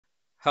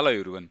Hello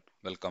everyone,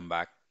 welcome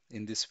back.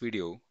 In this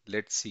video,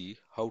 let's see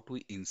how to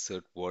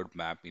insert word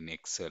map in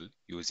Excel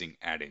using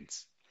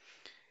add-ins.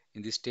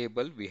 In this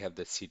table, we have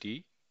the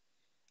city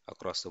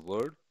across the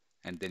word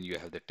and then you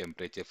have the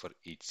temperature for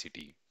each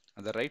city.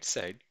 On the right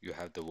side, you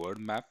have the word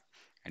map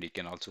and you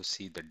can also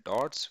see the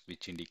dots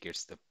which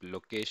indicates the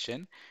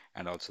location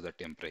and also the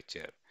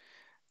temperature.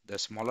 The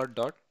smaller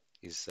dot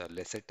is a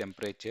lesser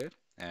temperature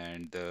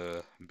and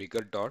the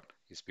bigger dot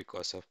is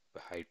because of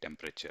high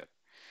temperature.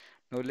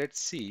 Now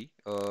let's see,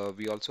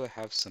 we also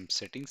have some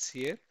settings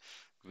here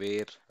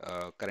where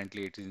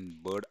currently it is in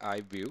bird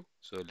eye view.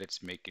 So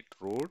let's make it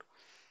road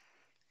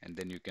and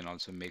then you can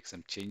also make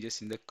some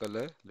changes in the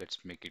color. Let's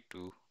make it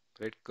to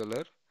red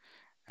color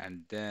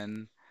and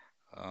then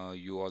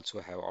you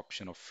also have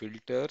option of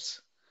filters.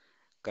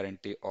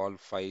 Currently all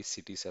 5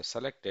 cities are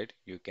selected.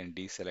 You can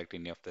deselect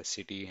any of the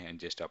city and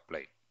just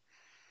apply.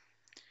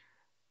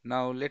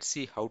 Now let's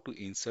see how to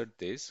insert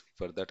this.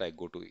 For that I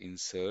go to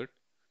insert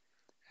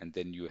and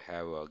then you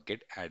have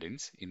get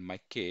add-ins. In my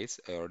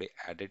case, I already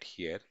added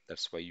here.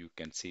 That's why you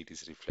can see it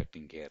is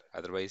reflecting here.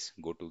 Otherwise,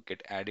 go to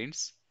get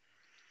add-ins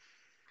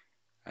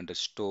under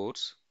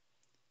stores,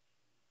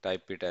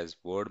 type it as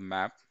word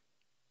map,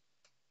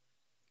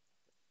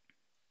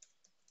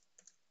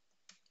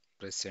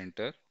 press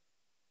enter.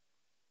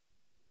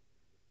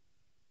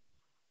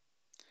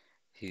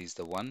 Here is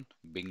the one.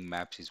 Bing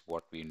Maps is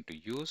what we need to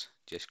use.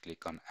 Just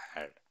click on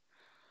add.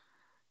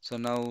 So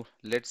now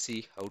let's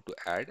see how to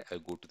add. I'll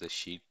go to the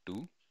sheet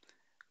 2,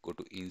 go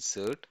to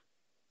insert,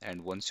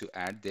 and once you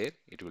add there,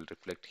 it will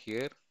reflect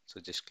here. So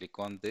just click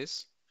on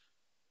this.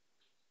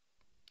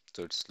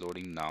 So it's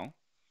loading now.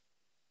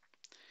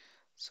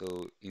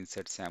 So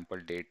insert sample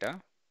data,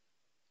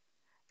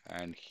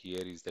 and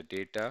here is the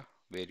data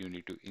where you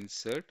need to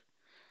insert.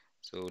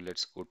 So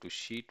let's go to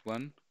sheet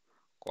 1,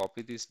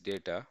 copy this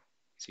data,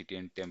 city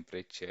and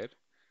temperature.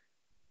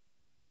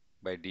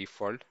 By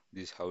default,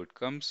 this is how it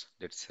comes.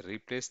 Let's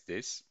replace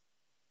this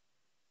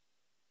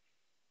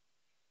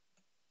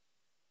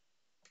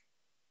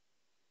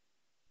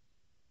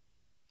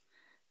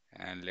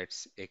and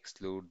let's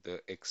exclude the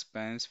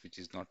expense which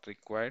is not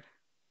required.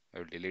 I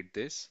will delete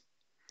this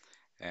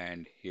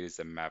and here is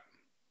the map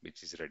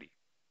which is ready.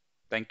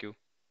 Thank you.